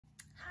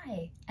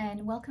Hi,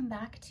 and welcome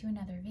back to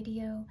another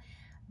video.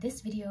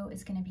 This video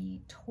is going to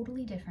be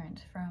totally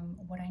different from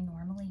what I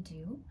normally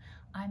do.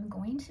 I'm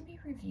going to be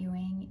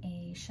reviewing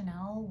a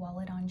Chanel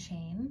wallet on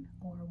chain,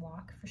 or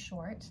WOC for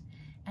short,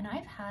 and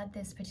I've had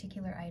this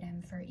particular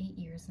item for 8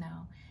 years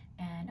now,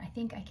 and I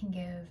think I can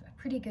give a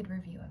pretty good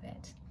review of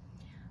it.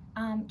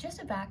 Just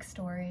a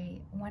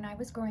backstory, when I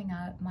was growing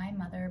up, my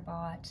mother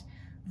bought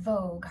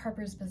Vogue,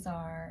 Harper's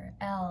Bazaar,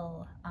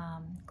 Elle,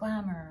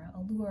 Glamour,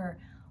 Allure,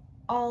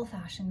 all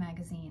fashion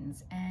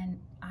magazines, and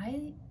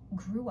I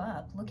grew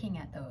up looking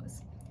at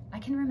those. I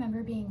can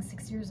remember being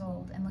 6 years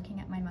old and looking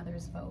at my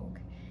mother's Vogue,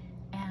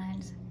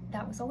 and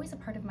that was always a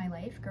part of my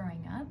life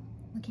growing up,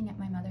 looking at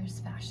my mother's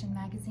fashion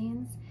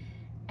magazines.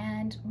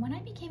 And when I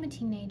became a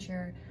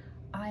teenager,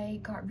 I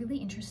got really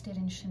interested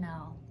in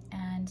Chanel,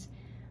 and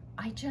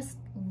I just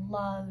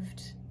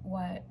loved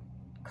what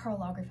Karl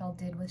Lagerfeld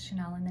did with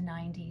Chanel in the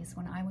 90s.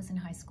 When I was in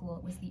high school,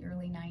 it was the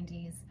early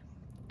 90s.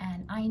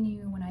 And I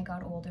knew when I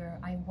got older,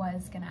 I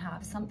was gonna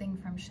have something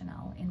from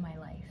Chanel in my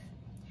life.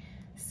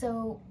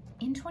 So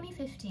in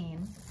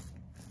 2015,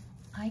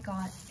 I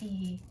got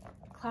the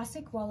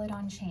classic wallet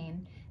on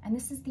chain, and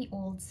this is the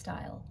old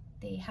style.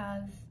 They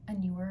have a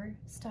newer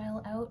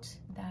style out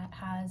that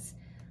has,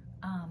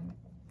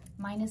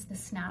 mine is the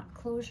snap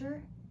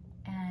closure,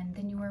 and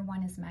the newer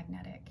one is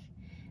magnetic.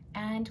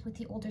 And with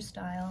the older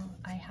style,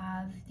 I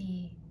have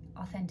the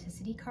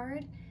authenticity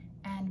card,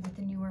 and with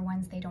the newer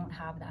ones, they don't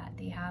have that.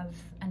 They have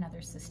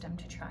another system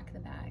to track the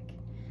bag.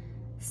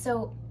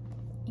 So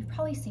you've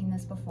probably seen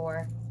this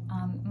before.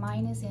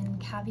 Mine is in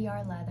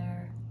caviar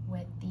leather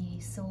with the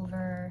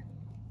silver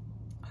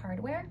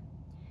hardware.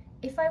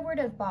 If I were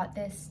to have bought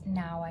this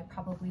now, I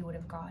probably would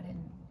have got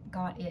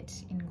it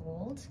in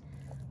gold.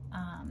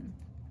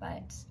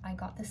 But I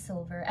got the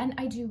silver, and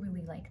I do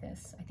really like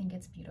this. I think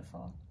it's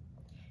beautiful.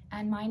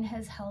 And mine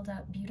has held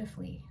up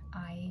beautifully.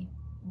 I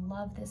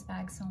love this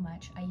bag so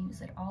much. I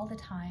use it all the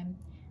time.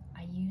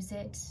 I use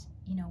it,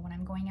 you know, when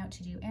I'm going out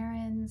to do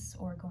errands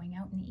or going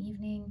out in the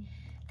evening.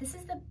 This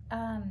is the,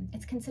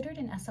 it's considered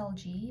an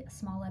SLG, a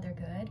small leather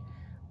good.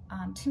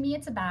 To me,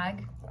 it's a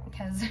bag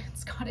because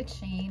it's got a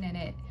chain and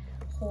it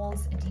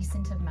holds a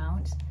decent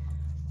amount.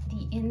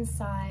 The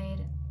inside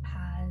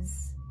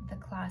has the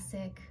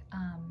classic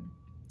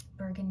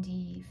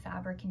burgundy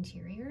fabric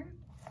interior,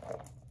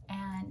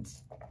 and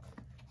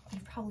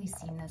you've probably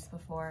seen this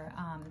before.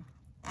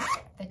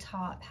 The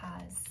top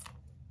has,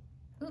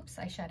 oops,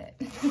 I shut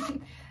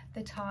it.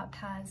 The top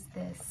has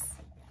this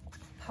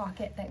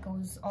pocket that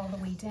goes all the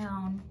way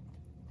down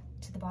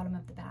to the bottom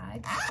of the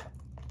bag.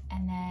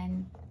 And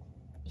then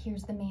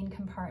here's the main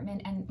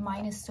compartment, and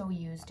mine is so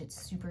used, it's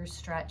super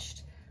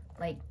stretched,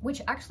 like,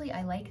 which actually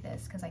I like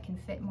this because I can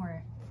fit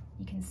more,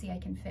 you can see I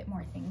can fit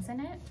more things in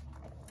it.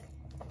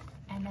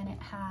 And then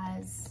it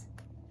has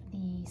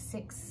the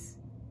 6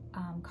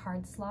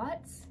 card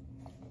slots,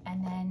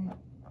 and then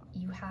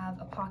you have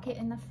a pocket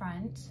in the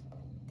front,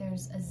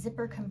 there's a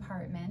zipper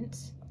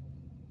compartment,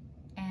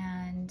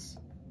 and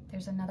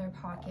there's another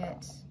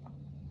pocket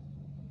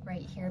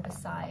right here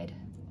beside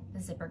the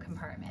zipper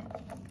compartment.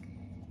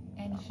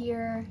 And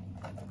here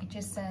it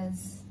just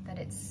says that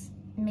it's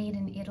made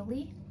in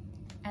Italy,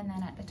 and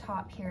then at the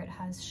top here it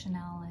has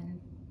Chanel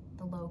and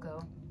the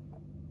logo.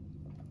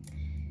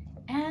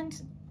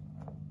 And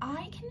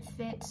I can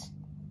fit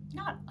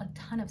not a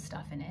ton of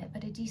stuff in it,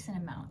 but a decent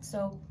amount.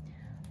 So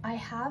I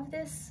have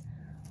this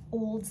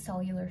old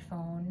cellular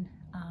phone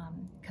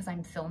because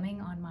I'm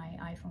filming on my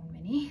iPhone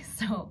mini,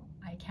 so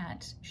I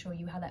can't show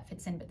you how that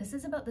fits in, but this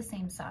is about the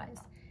same size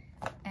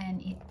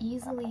and it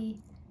easily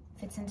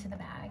fits into the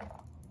bag.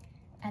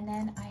 And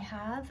then I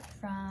have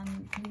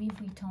from Louis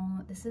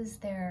Vuitton, this is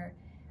their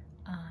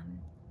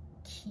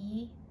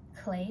key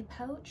clay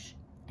pouch,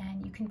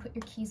 and you can put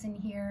your keys in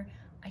here.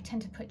 I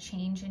tend to put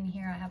change in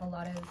here. I have a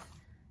lot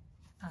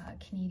of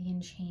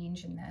Canadian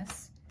change in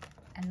this,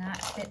 and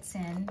that fits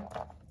in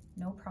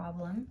no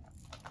problem.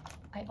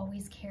 I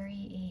always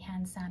carry a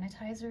hand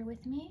sanitizer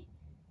with me,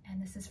 and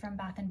this is from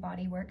Bath &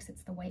 Body Works.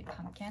 It's the white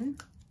pumpkin,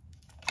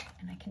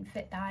 and I can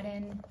fit that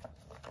in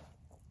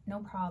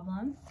no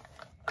problem.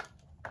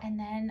 And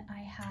then I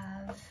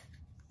have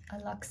a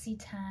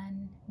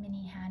L'Occitane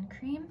mini hand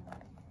cream,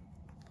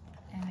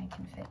 and I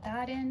can fit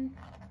that in.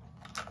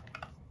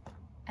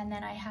 And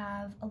then I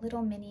have a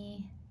little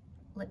mini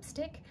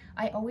lipstick.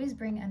 I always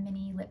bring a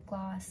mini lip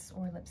gloss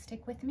or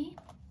lipstick with me,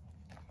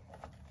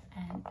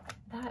 and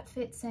that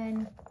fits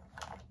in.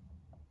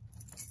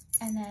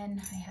 And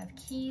then I have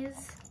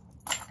keys,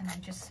 and I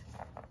just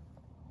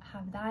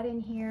have that in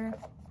here.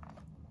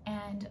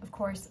 And of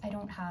course, I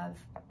don't have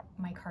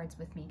my cards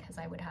with me because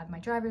I would have my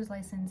driver's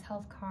license,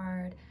 health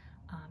card,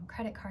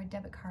 credit card,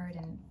 debit card,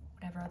 and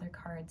whatever other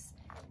cards,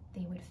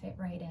 they would fit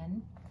right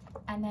in.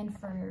 And then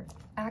for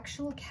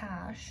actual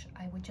cash,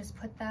 I would just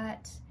put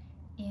that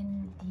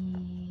in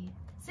the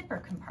zipper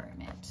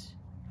compartment.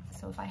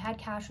 So if I had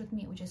cash with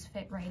me, it would just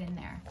fit right in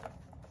there.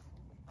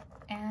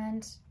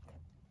 And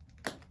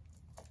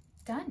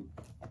done.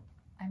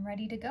 I'm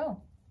ready to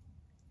go.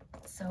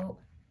 So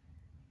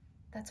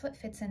that's what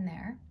fits in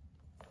there.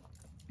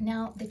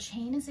 Now the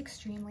chain is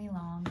extremely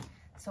long,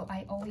 so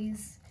I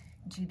always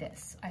do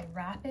this. I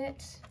wrap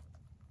it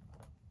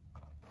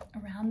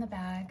around the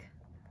bag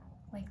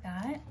like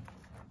that,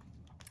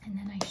 and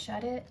then I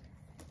shut it,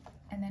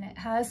 and then it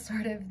has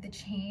sort of the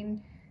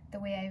chain,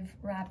 the way I've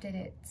wrapped it,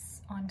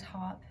 it's on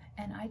top,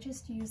 and I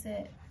just use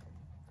it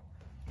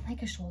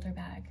like a shoulder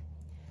bag.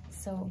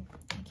 So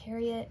I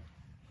carry it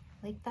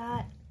like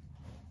that,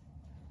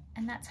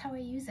 and that's how I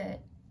use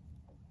it.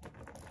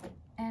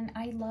 And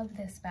I love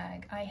this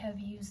bag. I have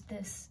used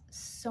this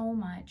so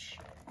much,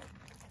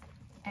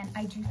 and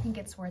I do think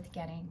it's worth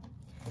getting.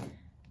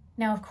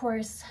 Now, of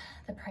course,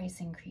 the price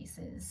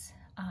increases.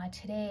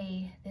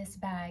 Today, this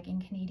bag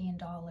in Canadian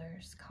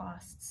dollars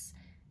costs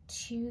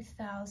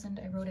 $2,000.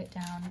 I wrote it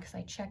down because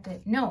I checked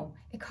it. No,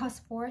 it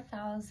costs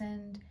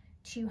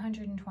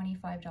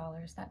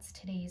 $4,225. That's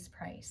today's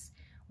price.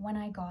 When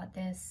I got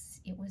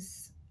this, it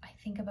was, I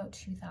think, about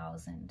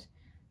 $2,000.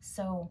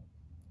 So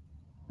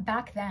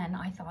back then,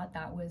 I thought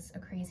that was a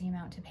crazy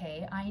amount to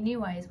pay. I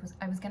knew I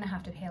was gonna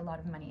have to pay a lot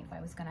of money if I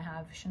was gonna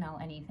have Chanel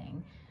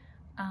anything.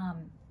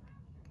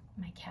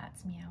 My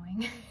cat's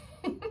meowing.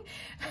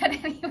 But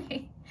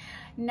anyway,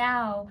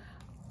 now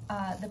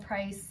the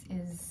price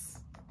is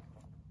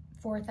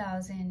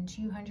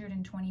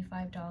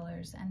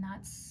 $4,225, and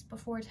that's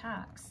before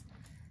tax.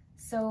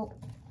 So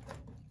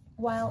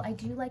while I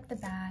do like the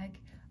bag,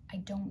 I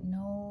don't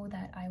know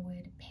that I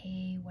would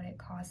pay what it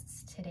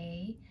costs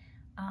today.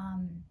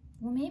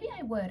 Well, maybe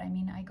I would. I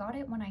mean, I got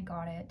it when I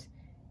got it,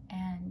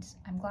 and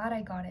I'm glad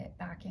I got it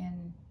back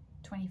in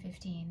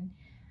 2015.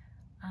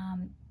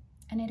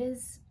 And it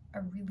is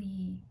a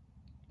really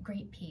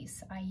great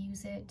piece. I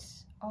use it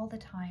all the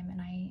time, and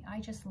I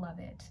just love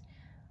it.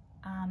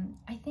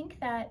 I think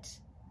that,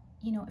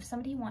 you know, if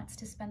somebody wants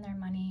to spend their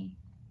money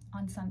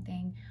on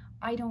something,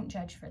 I don't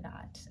judge for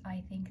that.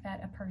 I think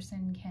that a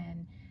person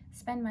can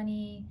spend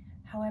money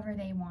however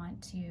they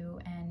want to,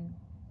 and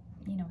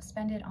you know,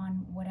 spend it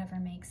on whatever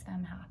makes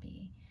them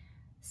happy.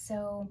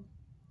 So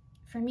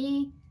for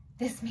me,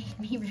 this made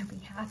me really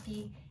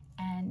happy,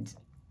 and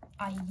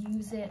I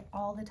use it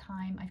all the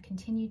time. I've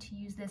continued to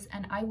use this,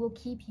 and I will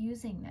keep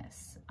using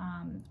this.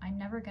 I'm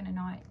never gonna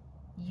not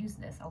use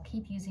this. I'll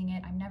keep using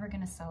it. I'm never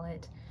gonna sell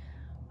it.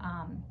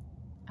 I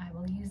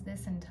will use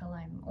this until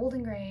I'm old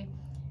and gray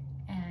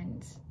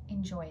and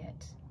enjoy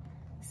it.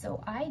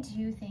 So I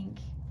do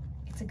think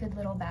it's a good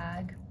little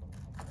bag.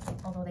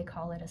 Although they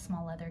call it a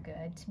small leather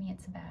good, to me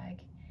it's a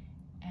bag.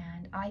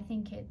 And I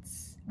think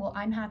it's, well,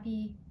 I'm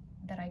happy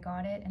that I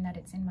got it and that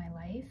it's in my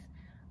life.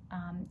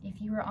 If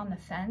you were on the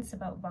fence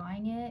about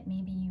buying it,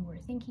 maybe you were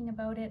thinking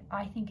about it,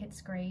 I think it's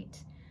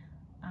great.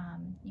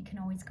 You can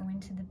always go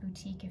into the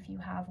boutique if you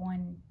have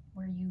one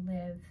where you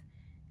live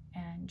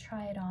and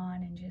try it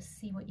on and just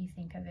see what you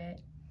think of it.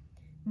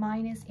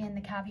 Mine is in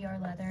the caviar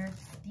leather.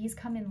 These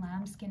come in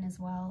lambskin as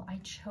well.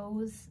 I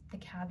chose the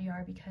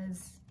caviar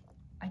because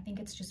I think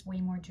it's just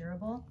way more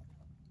durable.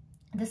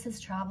 This has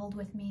traveled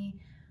with me,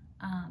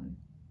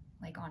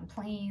 like on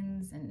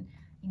planes, and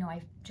you know,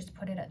 I've just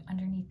put it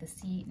underneath the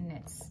seat, and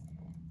it's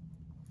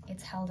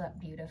held up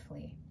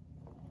beautifully.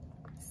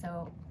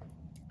 So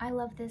I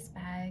love this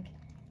bag,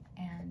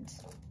 and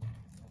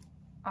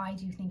I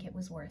do think it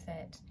was worth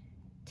it.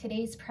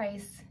 Today's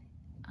price,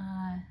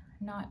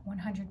 not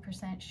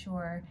 100%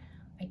 sure.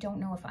 I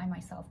don't know if I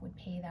myself would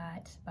pay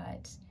that,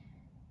 but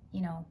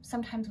you know,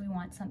 sometimes we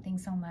want something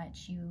so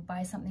much, you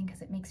buy something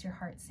because it makes your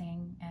heart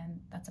sing, and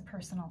that's a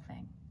personal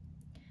thing.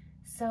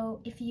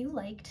 So if you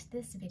liked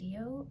this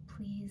video,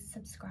 please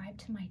subscribe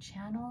to my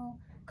channel,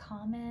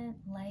 comment,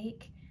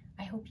 like.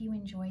 I hope you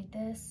enjoyed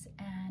this,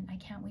 and I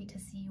can't wait to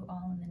see you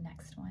all in the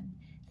next one.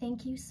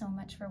 Thank you so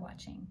much for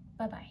watching.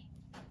 Bye-bye.